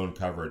lot of zone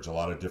coverage, a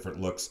lot of different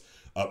looks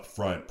up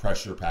front,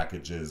 pressure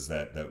packages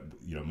that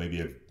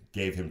maybe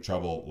gave him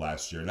trouble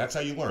last year. And that's how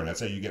you learn. That's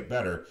how you get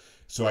better.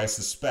 So I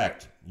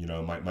suspect,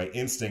 my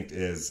instinct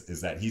is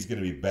that he's going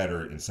to be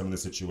better in some of the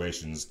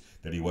situations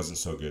that he wasn't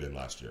so good in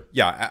last year.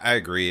 Yeah, I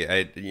agree.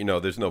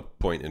 There's no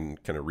point in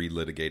kind of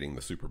relitigating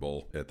the Super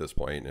Bowl at this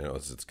point,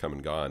 as it's come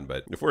and gone.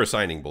 But if we're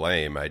assigning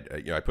blame, I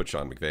put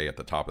Sean McVay at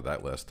the top of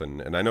that list,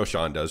 and I know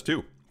Sean does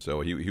too.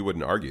 So he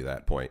wouldn't argue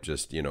that point.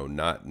 Just,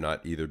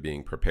 not either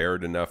being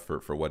prepared enough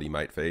for what he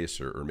might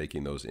face or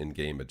making those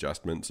in-game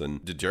adjustments.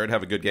 And did Jared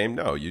have a good game?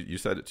 No, you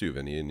said it too,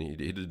 Vinny, and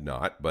he did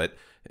not. But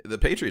the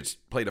Patriots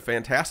played a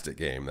fantastic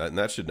game, and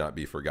that should not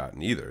be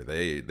forgotten either.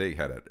 They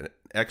had an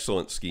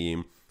excellent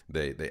scheme.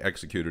 They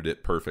executed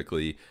it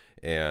perfectly,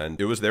 and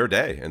it was their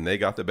day, and they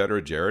got the better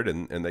of Jared,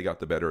 and they got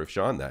the better of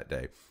Sean that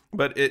day.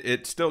 But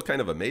it still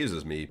kind of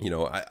amazes me.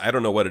 I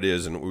don't know what it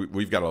is, and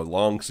we've got a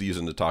long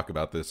season to talk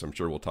about this. I'm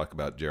sure we'll talk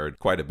about Jared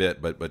quite a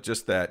bit, but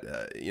just that,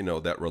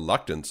 that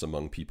reluctance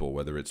among people,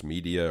 whether it's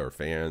media or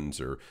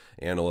fans or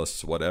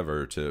analysts,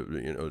 whatever,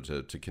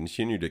 to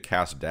continue to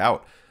cast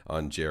doubt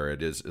on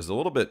Jared is a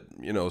little bit,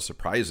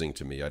 surprising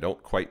to me. I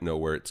don't quite know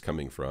where it's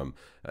coming from.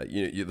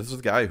 This is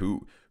a guy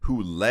who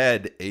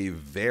led a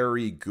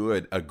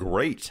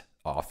great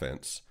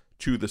offense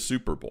to the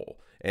Super Bowl.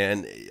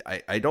 And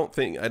I don't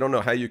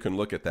know how you can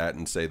look at that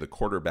and say the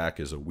quarterback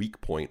is a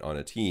weak point on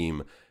a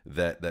team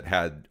that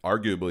had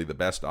arguably the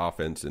best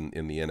offense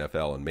in the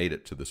NFL and made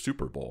it to the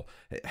Super Bowl.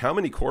 How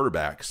many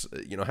quarterbacks,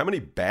 how many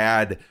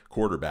bad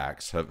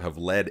quarterbacks have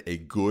led a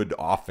good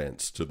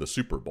offense to the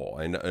Super Bowl?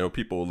 I know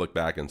people will look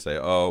back and say,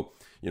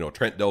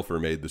 Trent Dilfer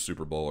made the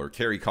Super Bowl or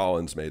Kerry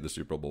Collins made the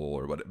Super Bowl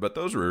or what, but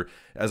those were,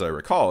 as I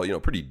recall,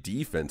 pretty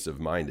defensive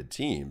minded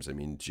teams. I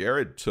mean,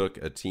 Jared took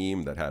a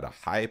team that had a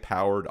high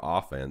powered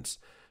offense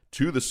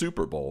to the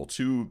Super Bowl,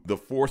 to the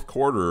fourth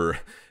quarter,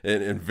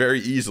 and very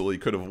easily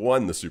could have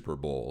won the Super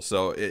Bowl.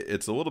 So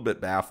it's a little bit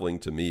baffling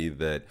to me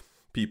that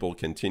people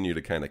continue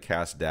to kind of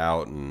cast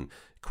doubt and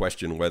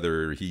question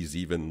whether he's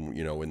even,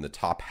 in the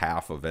top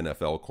half of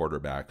NFL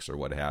quarterbacks or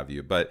what have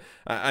you. But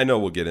I know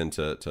we'll get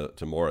into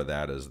more of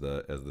that as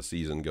the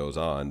season goes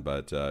on.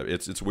 But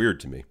it's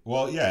weird to me.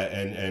 Well, yeah,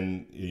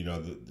 and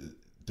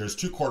there's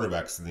two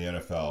quarterbacks in the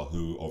NFL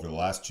who over the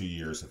last 2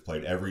 years have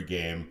played every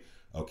game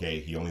Okay,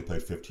 he only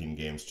played 15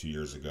 games 2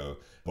 years ago,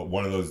 but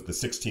one of those, the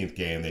 16th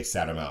game, they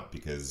sat him out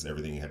because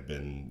everything had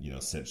been,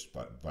 cinched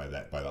by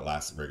that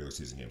last regular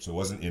season game. So it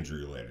wasn't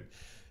injury related.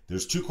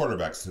 There's two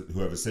quarterbacks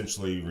who have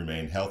essentially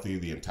remained healthy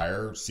the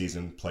entire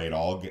season, played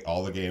all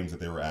the games that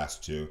they were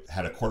asked to,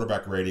 had a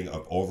quarterback rating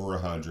of over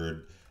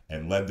 100,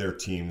 and led their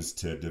teams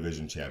to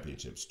division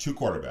championships. Two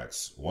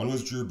quarterbacks. One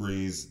was Drew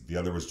Brees, the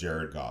other was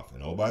Jared Goff.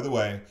 And oh, by the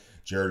way,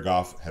 Jared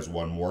Goff has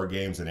won more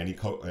games than any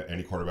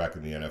quarterback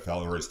in the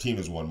NFL, or his team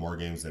has won more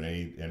games than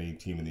any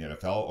team in the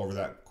NFL over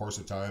that course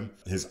of time.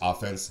 His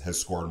offense has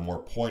scored more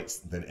points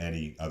than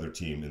any other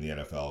team in the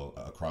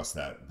NFL across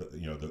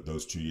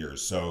those 2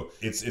 years. So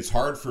it's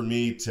hard for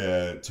me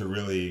to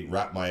really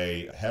wrap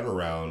my head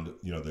around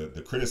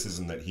the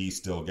criticism that he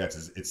still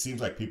gets. It seems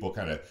like people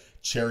kind of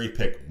cherry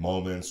pick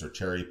moments or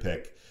cherry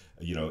pick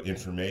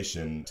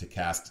information to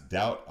cast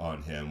doubt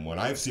on him, when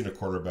I've seen a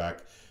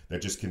quarterback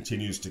that just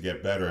continues to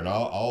get better. And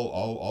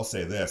I'll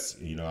say this,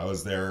 I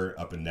was there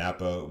up in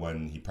Napa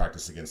when he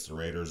practiced against the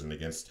Raiders and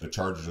against the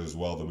Chargers as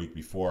well the week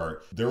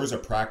before. There was a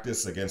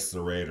practice against the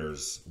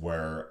Raiders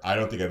where I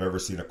don't think I've ever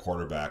seen a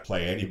quarterback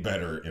play any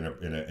better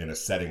in a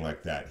setting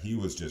like that. He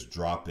was just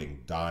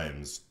dropping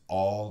dimes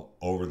all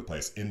over the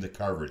place into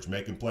coverage,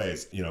 making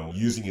plays,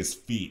 using his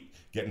feet,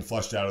 getting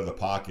flushed out of the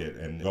pocket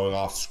and going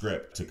off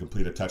script to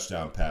complete a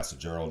touchdown pass to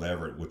Gerald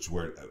Everett, which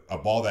were a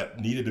ball that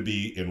needed to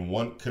be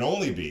could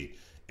only be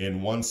in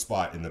one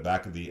spot in the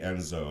back of the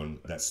end zone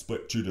that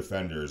split two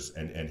defenders,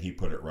 and he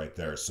put it right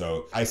there.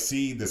 So I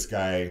see this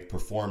guy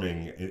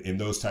performing in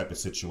those type of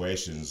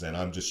situations, and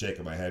I'm just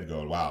shaking my head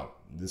going, wow,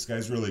 this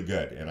guy's really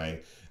good. And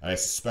I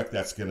suspect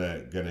that's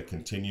gonna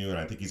continue, and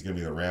I think he's gonna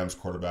be the Rams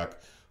quarterback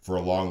for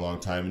a long, long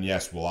time. And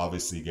yes, we'll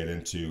obviously get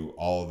into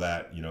all of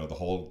that, the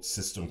whole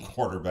system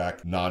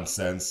quarterback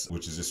nonsense,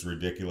 which is just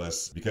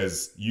ridiculous,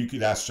 because you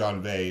could ask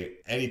Sean McVay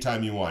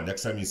anytime you want,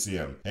 next time you see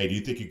him, hey, do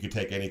you think you could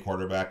take any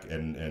quarterback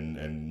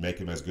and make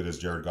him as good as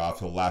Jared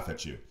Goff? He'll laugh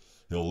at you.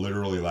 He'll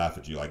literally laugh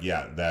at you like,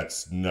 yeah,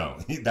 that's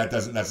not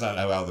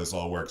how this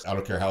all works. I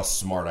don't care how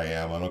smart I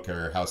am. I don't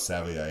care how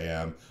savvy I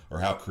am or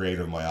how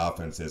creative my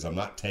offense is. I'm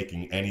not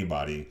taking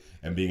anybody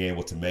and being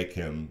able to make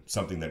him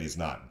something that he's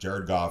not.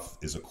 Jared Goff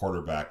is a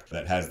quarterback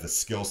that has the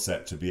skill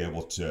set to be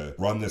able to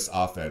run this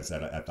offense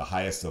at the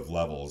highest of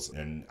levels.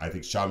 And I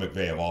think Sean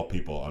McVay, of all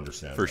people,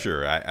 understands For that.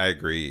 sure. I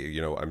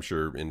agree. I'm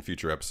sure in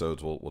future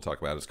episodes we'll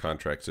talk about his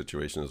contract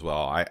situation as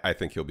well. I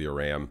think he'll be a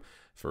Ram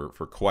for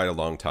quite a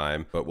long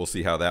time, but we'll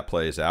see how that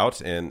plays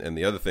out. And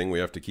the other thing we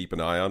have to keep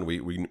an eye on,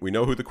 we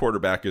know who the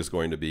quarterback is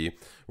going to be.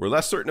 We're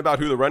less certain about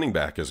who the running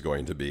back is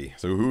going to be.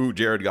 So who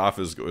Jared Goff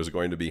is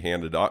going to be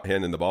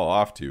handing the ball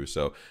off to.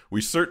 So we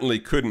certainly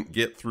couldn't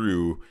get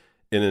through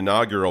an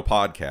inaugural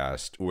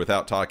podcast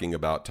without talking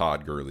about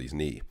Todd Gurley's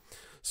knee.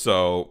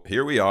 So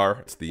here we are.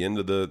 It's the end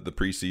of the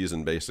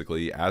preseason,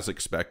 basically. As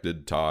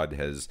expected, Todd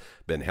has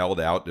been held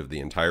out of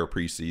the entire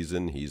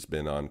preseason. He's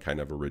been on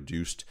kind of a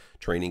reduced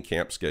training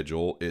camp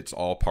schedule. It's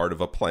all part of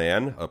a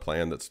plan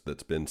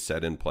that's been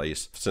set in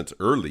place since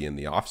early in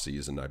the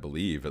offseason, I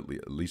believe, at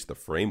least the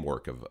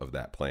framework of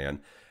that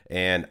plan.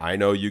 And I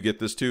know you get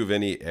this too,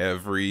 Vinny.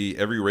 Every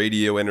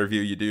radio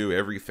interview you do,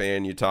 every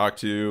fan you talk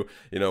to,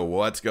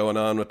 what's going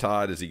on with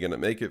Todd? Is he going to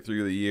make it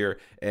through the year?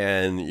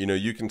 And,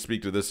 you can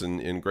speak to this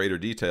in greater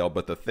detail.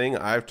 But the thing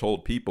I've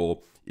told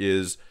people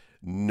is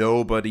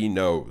nobody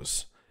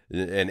knows.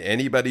 And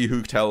anybody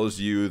who tells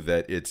you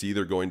that it's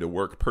either going to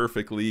work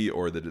perfectly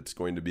or that it's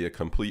going to be a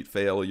complete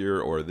failure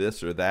or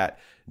this or that,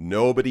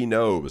 nobody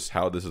knows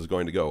how this is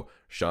going to go.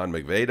 Sean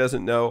McVay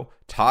doesn't know.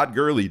 Todd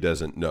Gurley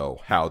doesn't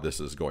know how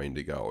this is going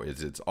to go.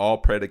 It's all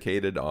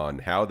predicated on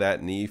how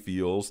that knee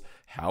feels,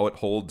 how it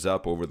holds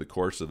up over the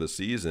course of a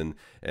season.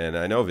 And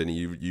I know, Vinny,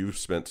 you've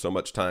spent so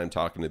much time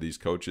talking to these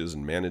coaches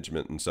and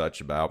management and such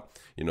about,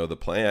 the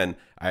plan.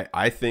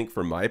 I think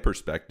from my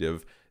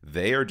perspective,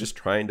 they are just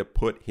trying to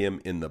put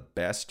him in the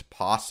best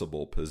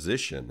possible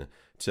position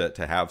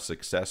to have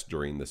success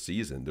during the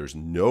season. There's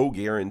no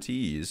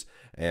guarantees,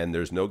 and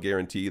there's no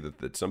guarantee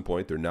that at some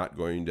point they're not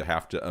going to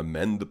have to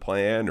amend the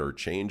plan or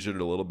change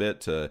it a little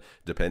bit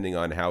depending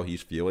on how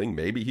he's feeling.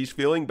 Maybe he's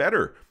feeling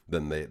better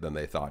than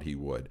they thought he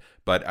would.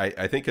 But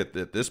I think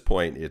at this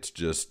point, it's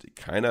just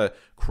kind of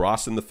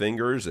crossing the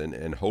fingers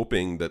and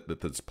hoping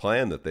that this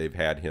plan that they've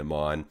had him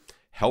on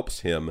helps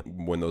him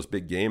when those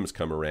big games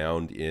come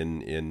around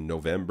in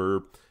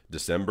November,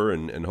 December,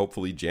 and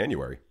hopefully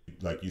January.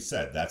 Like you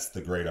said, that's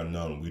the great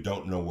unknown. We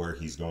don't know where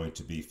he's going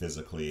to be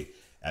physically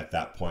at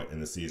that point in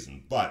the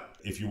season. But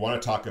if you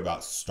want to talk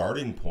about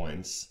starting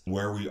points,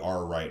 where we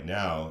are right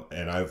now,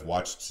 and I've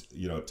watched,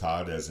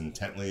 Todd as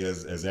intently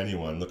as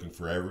anyone, looking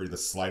for the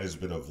slightest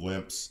bit of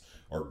limps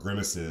or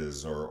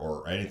grimaces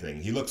or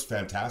anything. He looks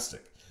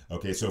fantastic.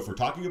 Okay, so if we're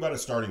talking about a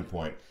starting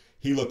point,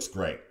 he looks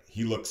great.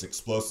 He looks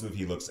explosive.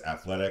 He looks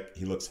athletic.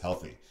 He looks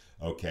healthy.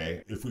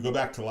 Okay. If we go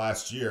back to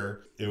last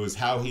year, it was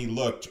how he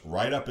looked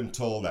right up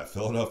until that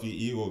Philadelphia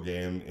Eagle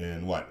game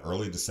in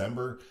early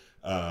December.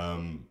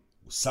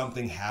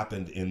 something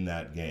happened in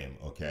that game,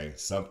 okay?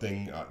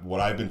 Something, what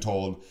I've been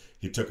told,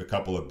 he took a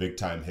couple of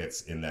big-time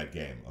hits in that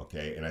game,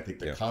 okay? And I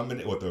think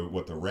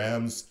what the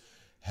Rams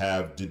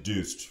have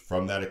deduced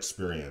from that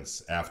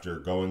experience after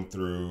going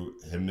through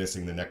him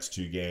missing the next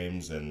 2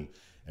 games and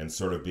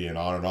sort of being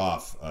on and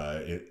off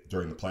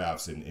during the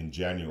playoffs in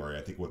January,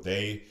 I think what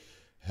they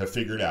have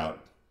figured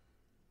out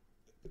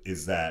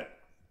is that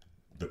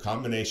the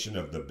combination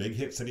of the big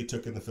hits that he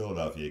took in the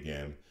Philadelphia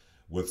game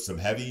with some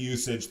heavy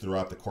usage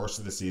throughout the course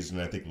of the season.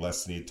 I think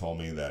Les Snead told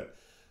me that,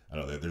 I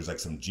don't know, there's like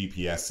some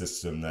GPS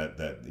system that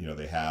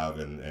they have,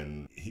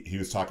 and he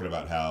was talking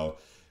about how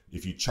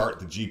if you chart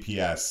the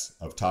GPS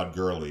of Todd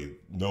Gurley,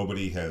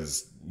 nobody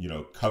has,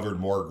 covered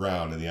more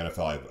ground in the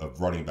NFL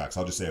of running backs.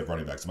 I'll just say of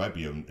running backs. It might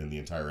be in the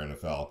entire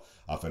NFL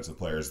offensive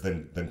players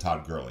than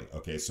Todd Gurley.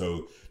 Okay,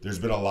 so there's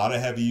been a lot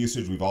of heavy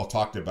usage. We've all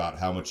talked about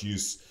how much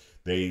use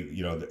they,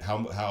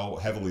 how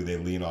heavily they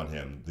lean on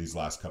him these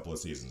last couple of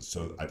seasons.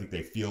 So I think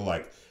they feel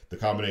like the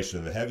combination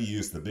of the heavy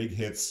use, the big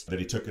hits that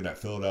he took in that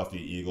Philadelphia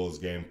Eagles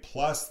game,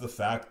 plus the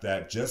fact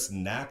that just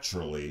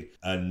naturally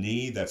a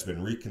knee that's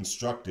been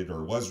reconstructed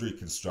or was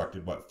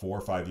reconstructed, 4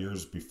 or 5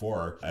 years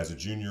before as a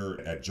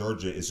junior at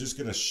Georgia, is just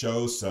going to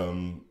show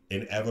some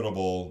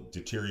inevitable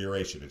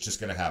deterioration. It's just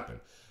going to happen.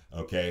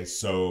 Okay,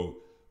 so...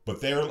 But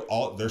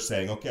they're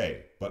saying,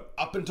 okay, but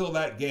up until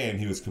that game,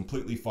 he was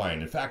completely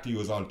fine. In fact, he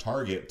was on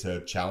target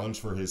to challenge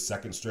for his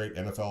 2nd straight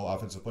NFL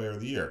Offensive Player of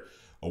the Year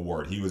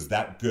award. He was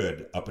that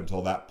good up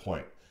until that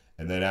point.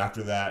 And then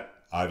after that,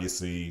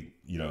 obviously,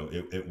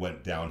 it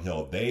went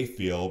downhill. They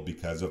feel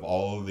because of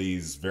all of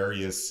these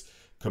various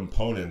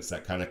components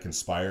that kind of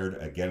conspired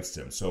against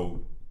him.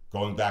 So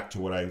going back to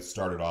what I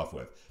started off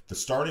with, the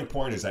starting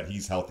point is that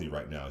he's healthy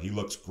right now. He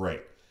looks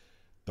great.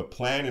 The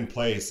plan in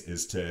place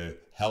is to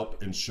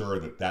help ensure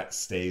that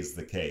stays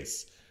the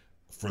case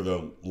for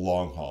the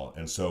long haul.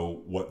 And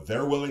so what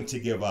they're willing to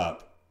give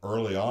up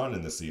early on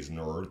in the season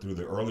or through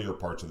the earlier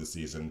parts of the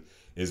season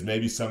is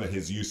maybe some of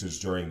his usage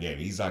during game.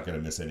 He's not going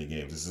to miss any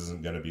games. This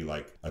isn't going to be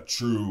like a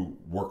true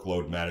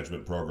workload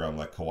management program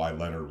like Kawhi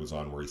Leonard was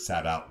on, where he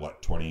sat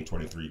out, 20,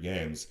 23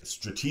 games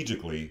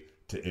strategically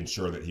to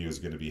ensure that he was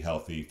going to be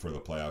healthy for the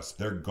playoffs.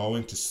 They're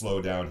going to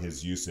slow down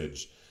his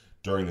usage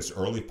during this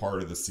early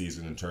part of the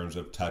season in terms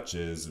of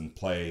touches and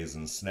plays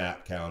and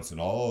snap counts and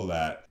all of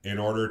that, in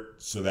order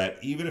so that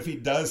even if he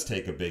does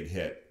take a big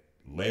hit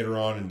later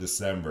on in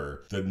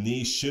December, the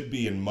knee should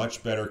be in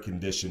much better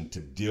condition to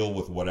deal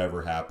with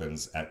whatever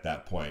happens at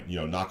that point.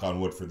 Knock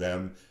on wood for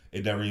them,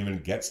 it never even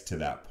gets to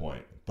that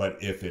point. But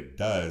if it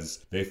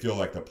does, they feel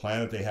like the plan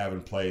that they have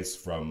in place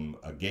from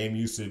a game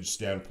usage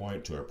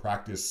standpoint to a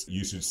practice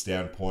usage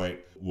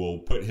standpoint will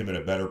put him in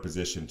a better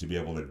position to be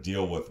able to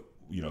deal with,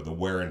 the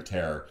wear and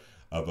tear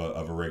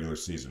of a regular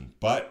season.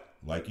 But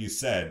like you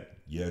said,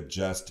 you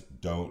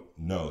just don't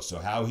know. So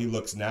how he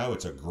looks now,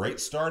 it's a great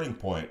starting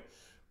point,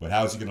 but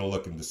how is he going to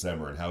look in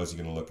December, and how is he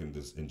going to look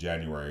in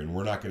January? And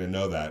we're not going to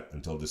know that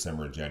until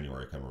December and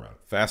January come around.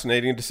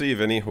 Fascinating to see,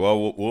 Vinny.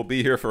 Well, we'll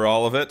be here for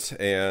all of it,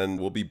 and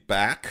we'll be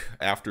back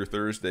after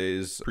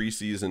Thursday's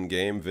preseason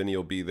game. Vinny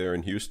will be there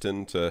in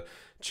Houston to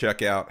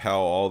check out how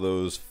all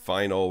those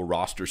final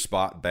roster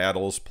spot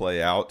battles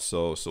play out.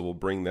 So we'll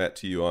bring that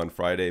to you on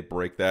Friday,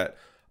 break that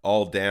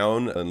all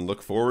down, and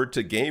look forward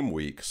to game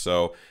week.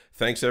 So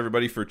thanks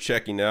everybody for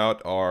checking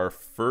out our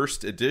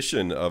first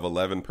edition of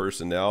 11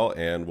 Personnel,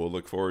 and we'll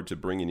look forward to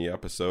bringing you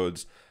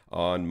episodes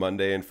on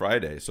Monday and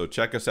Friday. So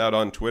check us out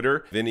on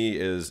Twitter. Vinny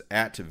is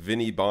at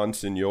Vinny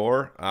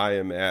Bonsignor. I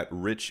am at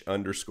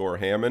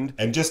Rich_Hammond.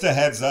 And just a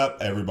heads up,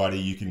 everybody,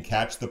 you can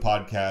catch the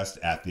podcast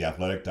at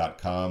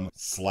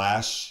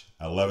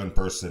theathletic.com/11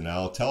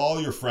 Personnel. Tell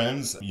all your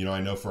friends. I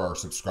know for our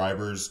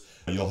subscribers,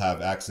 you'll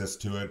have access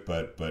to it,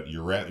 but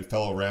your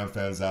fellow Ram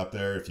fans out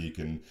there, if you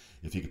can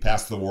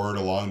pass the word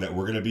along that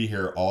we're going to be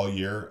here all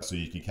year, so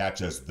you can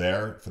catch us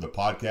there for the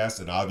podcast.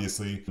 And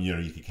obviously,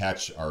 you can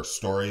catch our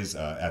stories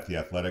at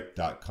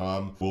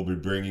theathletic.com. We'll be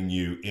bringing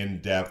you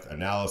in-depth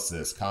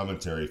analysis,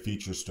 commentary,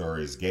 feature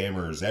stories,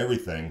 gamers,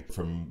 everything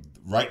from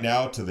right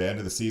now to the end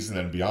of the season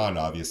and beyond,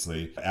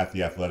 obviously, at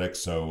The Athletic.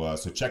 So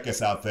check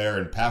us out there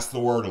and pass the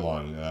word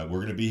along. We're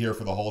going to be here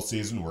for the whole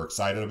season. We're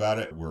excited about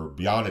it. We're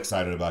beyond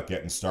excited about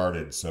getting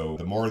started. So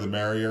the more the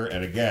merrier.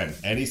 And again,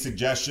 any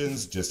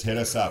suggestions, just hit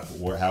us up,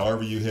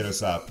 however you hit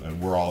us up,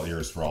 and we're all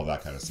ears for all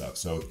that kind of stuff.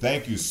 So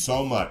thank you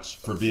so much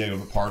for being a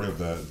part of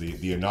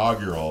the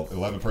inaugural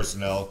 11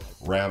 Personnel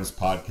Rams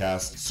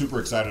podcast. Super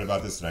excited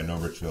about this, and I know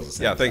Rich feels the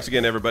same. Yeah, thanks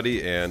again,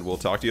 everybody, and we'll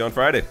talk to you on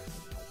Friday.